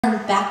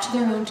back to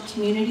their own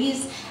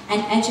communities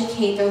and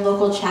educate their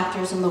local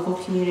chapters and local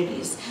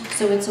communities.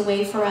 So it's a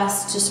way for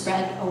us to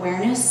spread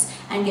awareness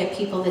and get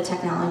people the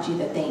technology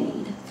that they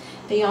need.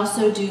 They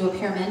also do a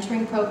peer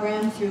mentoring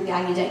program through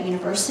Gallaudet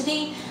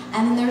University,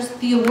 and then there's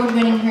the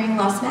award-winning Hearing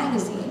Loss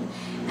magazine.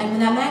 And when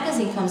that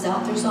magazine comes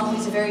out, there's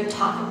always a very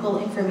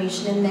topical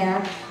information in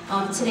there.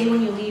 Today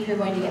when you leave, you're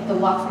going to get the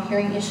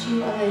Walk4hearing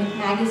issue of the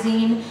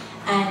magazine,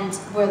 and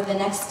where the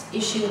next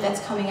issue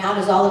that's coming out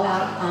is all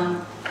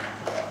about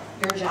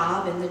your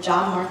job and the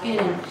job market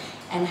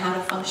and how to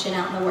function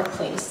out in the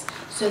workplace.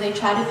 So they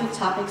try to pick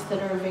topics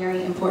that are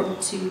very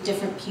important to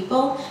different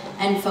people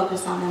and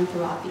focus on them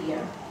throughout the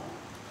year.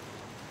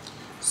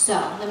 So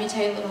let me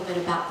tell you a little bit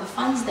about the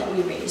funds that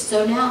we raise.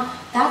 So now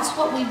that's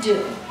what we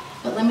do,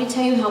 but let me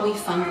tell you how we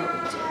fund what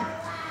we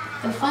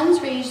do. The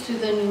funds raised through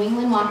the New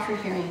England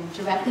Walk4hearing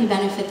directly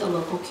benefit the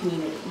local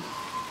community.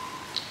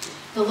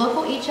 The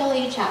local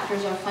HLA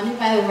chapters are funded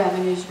by the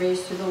revenues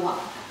raised through the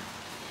walk.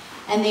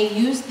 And they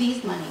use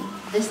this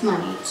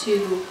money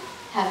to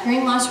have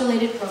hearing loss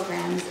related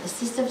programs,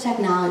 assistive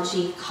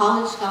technology,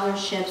 college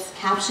scholarships,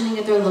 captioning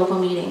at their local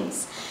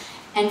meetings.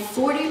 And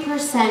 40%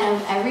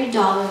 of every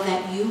dollar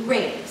that you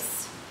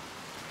raise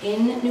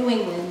in New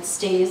England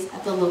stays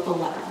at the local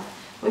level,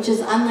 which is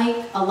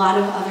unlike a lot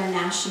of other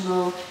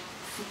national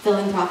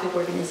philanthropic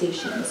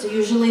organizations. So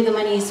usually the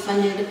money is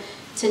funded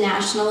to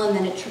national and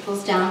then it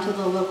trickles down to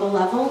the local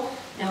level.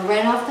 Now,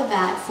 right off the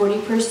bat,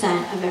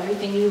 40% of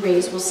everything you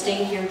raise will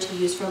stay here to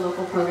use for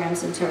local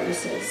programs and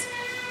services.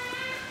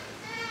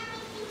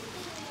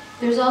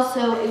 There's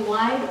also a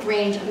wide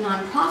range of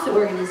nonprofit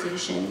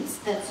organizations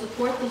that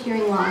support the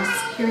hearing loss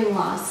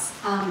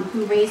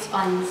who raise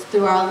funds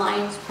through our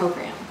Alliance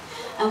program.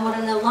 And what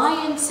an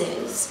alliance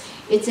is,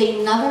 it's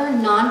another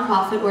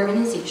nonprofit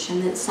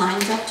organization that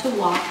signs up to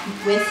walk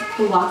with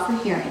the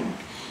Walk4hearing.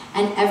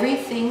 And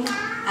everything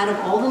out of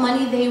all the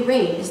money they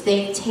raise,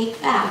 they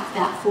take back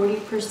that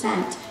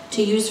 40%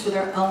 to use for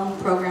their own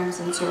programs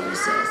and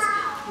services.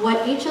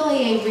 What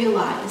HLAA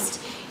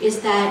realized is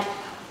that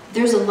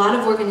there's a lot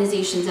of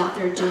organizations out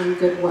there doing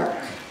good work,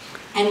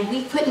 and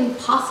we couldn't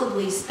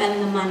possibly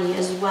spend the money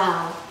as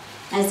well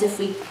as if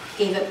we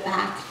gave it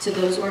back to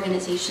those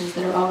organizations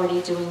that are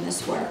already doing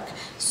this work.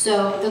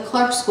 So the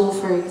Clark School,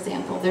 for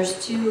example,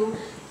 there's two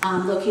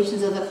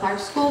locations of the Clark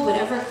School.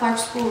 Whatever Clark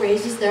School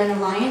raises, they're an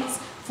alliance.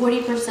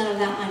 40% of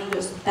that money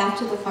goes back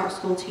to the Clark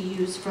School to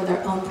use for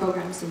their own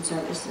programs and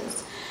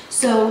services.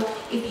 So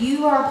if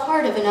you are a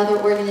part of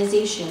another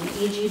organization,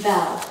 E.G.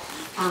 Bell,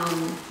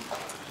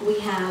 we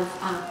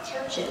have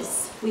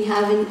churches. We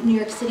have in New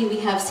York City, we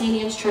have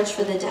St. Anne's Church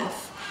for the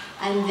Deaf.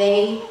 And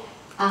they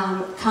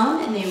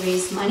come and they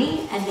raise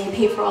money and they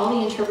pay for all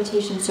the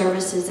interpretation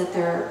services at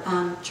their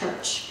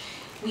church.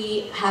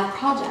 We have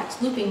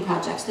projects, looping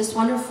projects. This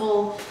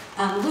wonderful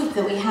loop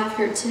that we have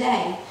here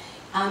today.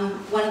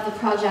 One of the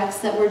projects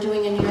that we're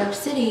doing in New York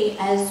City,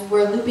 as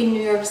we're looping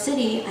New York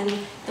City, and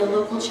the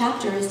local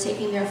chapter is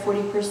taking their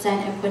 40%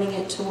 and putting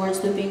it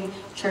towards looping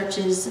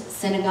churches,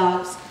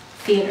 synagogues,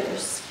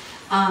 theaters.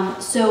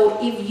 So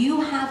if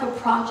you have a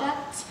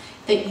project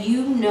that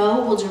you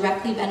know will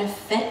directly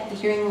benefit the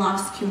hearing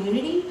loss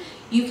community,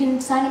 you can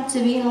sign up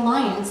to be an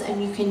alliance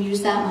and you can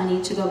use that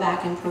money to go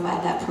back and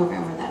provide that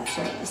program or that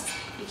service.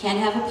 You can't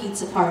have a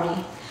pizza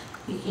party,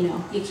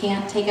 you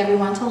can't take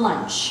everyone to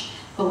lunch.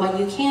 But what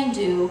you can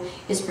do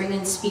is bring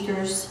in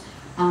speakers.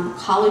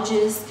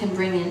 Colleges can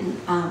bring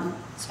in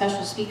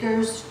special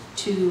speakers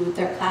to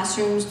their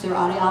classrooms, their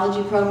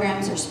audiology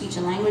programs, their speech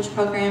and language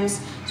programs.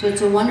 So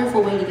it's a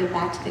wonderful way to give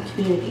back to the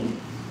community.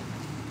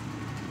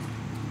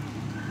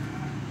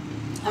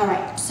 All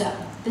right, so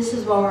this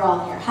is why we're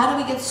all here. How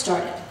do we get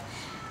started?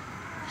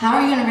 How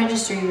are you going to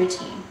register your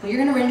team? Well,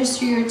 you're going to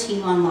register your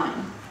team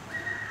online.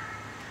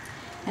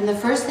 And the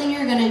first thing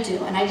you're going to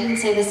do, and I didn't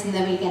say this in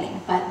the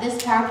beginning, but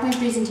this PowerPoint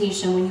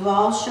presentation, when you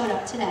all showed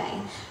up today,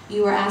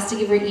 you were asked to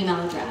give your email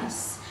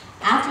address.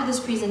 After this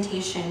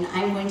presentation,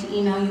 I'm going to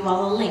email you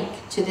all a link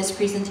to this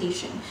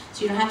presentation.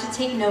 So you don't have to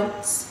take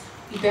notes.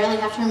 You barely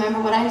have to remember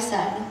what I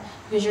said,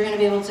 because you're going to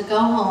be able to go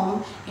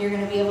home, and you're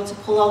going to be able to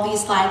pull all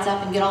these slides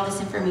up and get all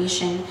this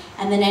information,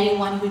 and then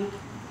anyone who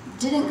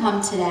didn't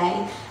come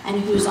today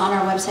and who's on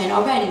our website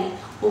already,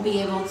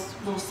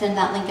 we'll send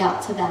that link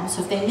out to them.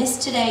 So if they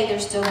missed today, they're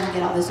still going to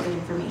get all this good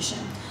information.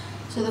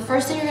 So the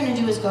first thing you're going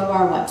to do is go to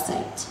our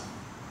website.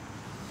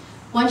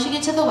 Once you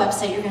get to the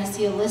website, you're going to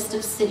see a list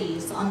of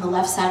cities on the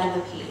left side of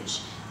the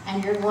page.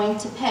 And you're going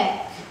to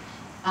pick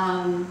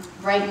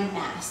Brighton,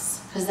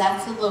 Mass, because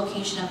that's the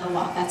location of the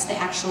walk. That's the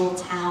actual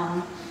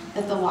town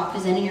that the walk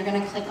is in, and you're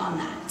going to click on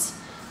that.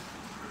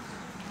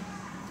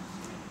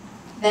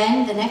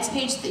 Then the next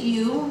page that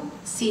you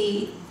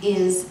see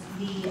is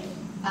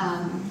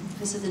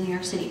this is the New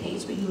York City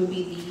page, but you would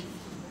be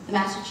the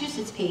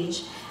Massachusetts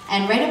page.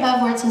 And right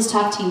above where it says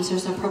Talk Teams,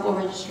 there's a purple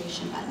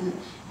registration button.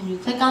 And you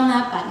click on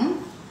that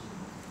button,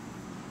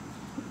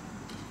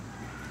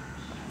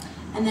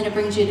 and then it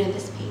brings you to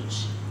this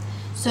page.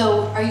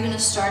 So are you going to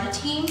start a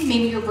team?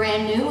 Maybe you're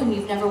brand new and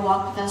you've never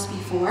walked with us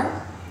before.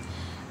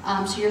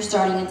 So you're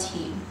starting a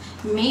team.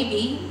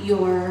 Maybe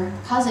your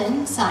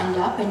cousin signed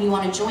up and you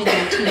want to join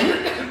their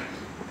team,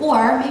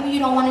 or maybe you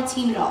don't want a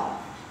team at all.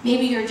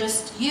 Maybe you're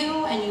just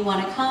you and you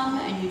want to come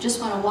and you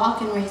just want to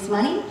walk and raise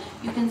money.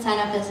 You can sign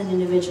up as an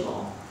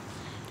individual.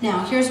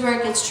 Now, here's where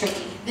it gets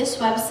tricky. This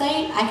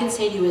website, I can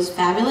say to you, is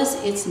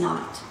fabulous. It's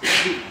not.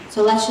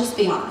 So let's just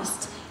be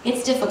honest.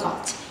 It's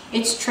difficult.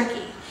 It's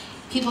tricky.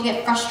 People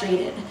get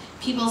frustrated.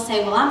 People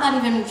say, well, I'm not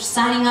even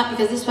signing up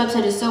because this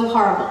website is so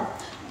horrible.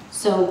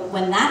 So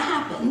when that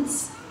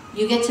happens,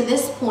 you get to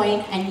this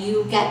point and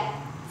you get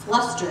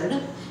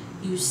flustered,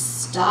 you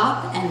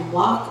stop and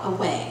walk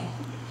away.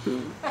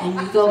 And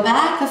you go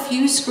back a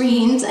few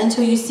screens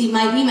until you see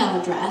my email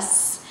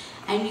address,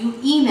 and you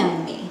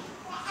email me.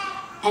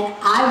 And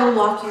I will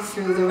walk you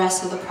through the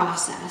rest of the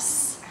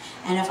process.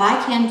 And if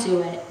I can't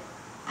do it,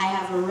 I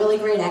have a really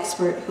great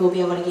expert who will be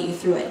able to get you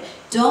through it.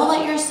 Don't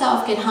let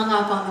yourself get hung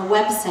up on the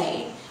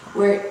website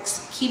where it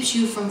keeps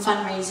you from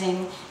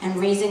fundraising and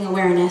raising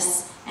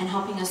awareness and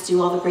helping us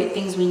do all the great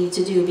things we need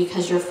to do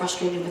because you're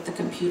frustrated with the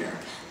computer.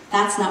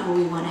 That's not what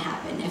we want to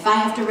happen. If I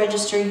have to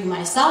register you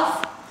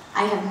myself,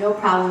 I have no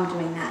problem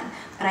doing that.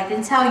 But I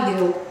can tell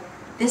you,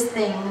 this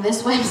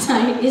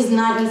website is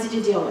not easy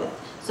to deal with.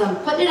 So I'm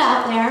putting it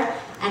out there,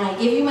 and I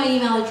give you my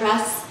email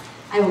address.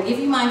 I will give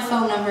you my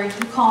phone number. You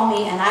call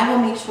me, and I will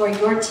make sure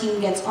your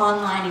team gets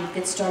online and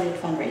gets started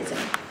fundraising.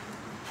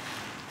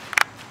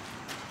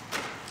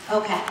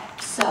 Okay,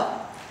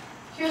 so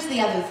here's the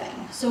other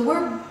thing.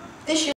 So this year,